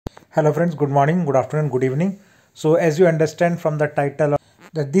Hello friends, good morning, good afternoon, good evening. So as you understand from the title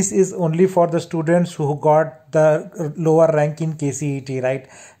that this is only for the students who got the lower rank in Kcet, right?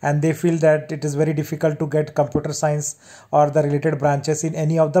 And they feel that it is very difficult to get computer science or the related branches in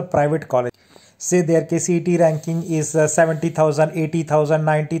any of the private college. Say their Kcet ranking is 70,000, 80,000,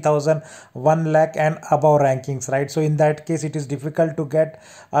 90,000, 1 lakh and above rankings, right? So in that case, it is difficult to get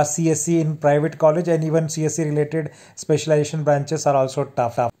a CSE in private college, and even CSE related specialization branches are also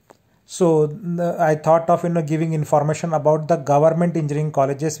tough. So I thought of giving information about the government engineering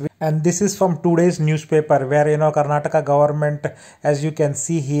colleges, and this is from today's newspaper where Karnataka government, as you can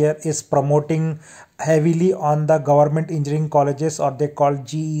see here, is promoting heavily on the government engineering colleges, or they call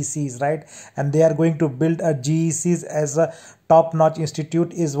GECs, right? And they are going to build a GECs as a top-notch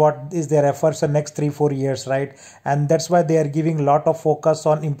institute is what is their efforts the next 3-4 years, right? And that's why they are giving a lot of focus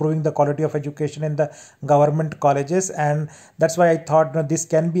on improving the quality of education in the government colleges. And that's why I thought this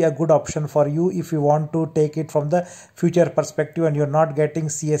can be a good option for you if you want to take it from the future perspective and you're not getting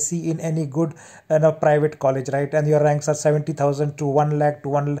CSE in any good private college, right? And your ranks are 70,000 to 1 lakh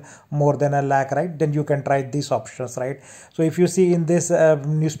to more than a lakh, right? Then you can try these options, right? So if you see in this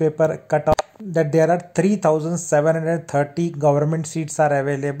newspaper cutoff that there are 3,730 government seats are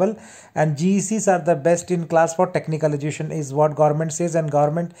available, and GECs are the best in class for technical education is what government says. And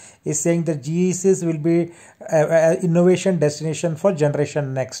government is saying that GECs will be innovation destination for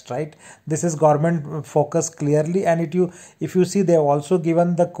generation next, right? This is government focus clearly. And if you see, they have also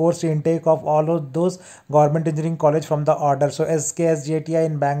given the course intake of all of those government engineering college from the order. So SKSJTI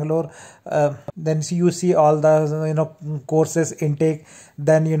in Bangalore, then you see all the courses intake.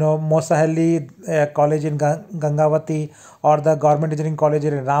 Then Mosahalli college in Gangavati, or the government engineering college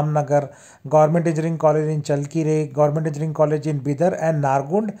in Ramnagar, government engineering college in Chalkire, government engineering college in Bidar and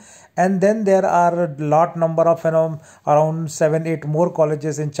Nargund. And then there are a lot number of around 7-8 more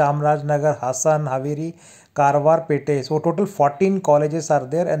colleges in Chamrajnagar, Hassan, Haveri, Karwar, Pete. So total 14 colleges are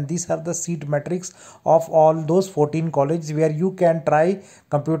there, and these are the seat metrics of all those 14 colleges where you can try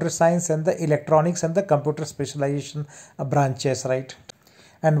computer science and the electronics and the computer specialization branches, right?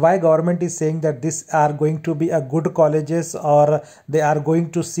 And why government is saying that these are going to be a good colleges, or they are going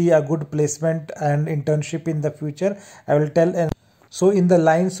to see a good placement and internship in the future, I will tell. So in the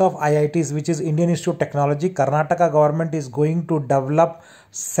lines of IITs, which is Indian Institute of Technology, Karnataka government is going to develop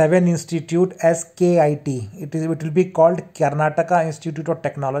 7 institute as KIT. It will be called Karnataka Institute of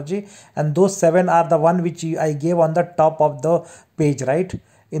Technology, and those 7 are the one which I gave on the top of the page, right?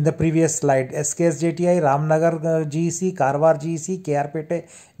 In the previous slide, SKSJTI, Ramnagar GEC, Karwar GEC, KRPT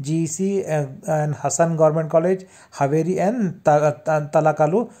GEC, and Hassan Government College, Haveri and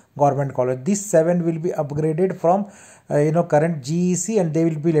Talakalu Government College. These 7 will be upgraded from current GEC, and they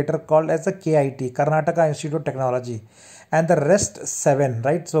will be later called as a KIT, Karnataka Institute of Technology. And the rest 7,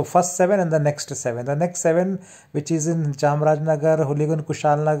 right? So first 7 and the next 7. The next 7, which is in Chamrajnagar, Huligan,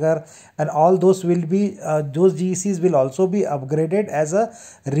 Kushalnagar, and all those will be, those GECs will also be upgraded as a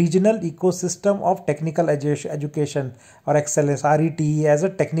regional ecosystem of technical education or excellence, RETE, as a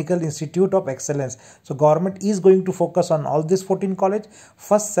technical institute of excellence. So government is going to focus on all these 14 college.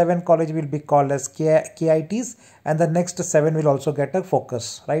 First 7 college will be called as KITs, and the next 7 will also get a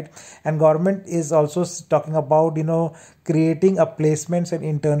focus, right? And government is also talking about creating a placements and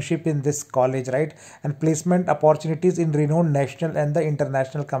internship in this college, right? And placement opportunities in renowned national and the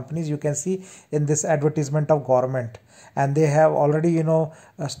international companies, you can see in this advertisement of government. And they have already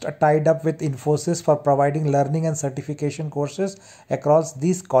tied up with Infosys for providing learning and certification courses across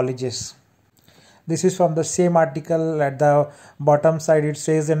these colleges. This is from the same article. At the bottom side, it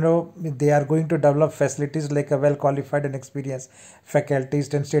says, they are going to develop facilities like a well-qualified and experienced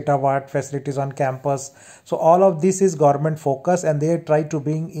faculties and state-of-art facilities on campus. So all of this is government focus, and they try to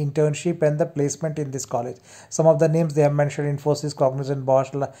bring internship and the placement in this college. Some of the names they have mentioned: Infosys, Cognizant,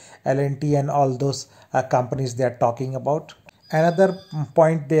 Bosch, L&T, and all those companies they are talking about. Another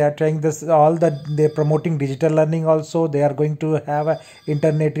point, they are trying this they're promoting digital learning also. They are going to have a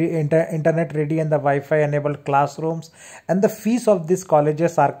internet ready and the Wi-Fi enabled classrooms, and the fees of these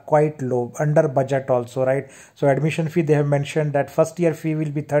colleges are quite low, under budget also, right? So admission fee, they have mentioned that first year fee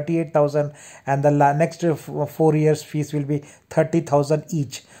will be 38,000, and the next 4 years fees will be 30,000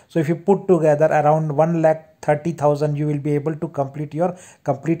 each. So if you put together around 1 lakh 30,000 you will be able to complete your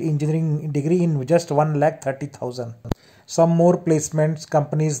complete engineering degree in just 1,30,000. Some more placements,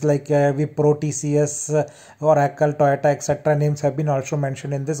 companies like Wipro, TCS, Oracle, Toyota, etc. names have been also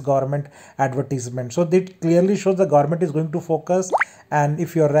mentioned in this government advertisement. So that clearly shows the government is going to focus, and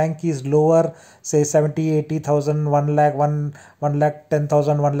if your rank is lower, say 70, 80,000, 1 lakh, 1 lakh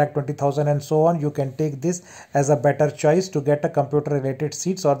 10,000, 1 lakh 20,000 and so on, you can take this as a better choice to get a computer related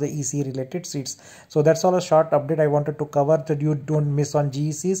seats or the EC related seats. So that's all a short update I wanted to cover, that you don't miss on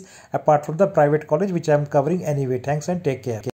GECs apart from the private college which I am covering anyway. Thanks and take care.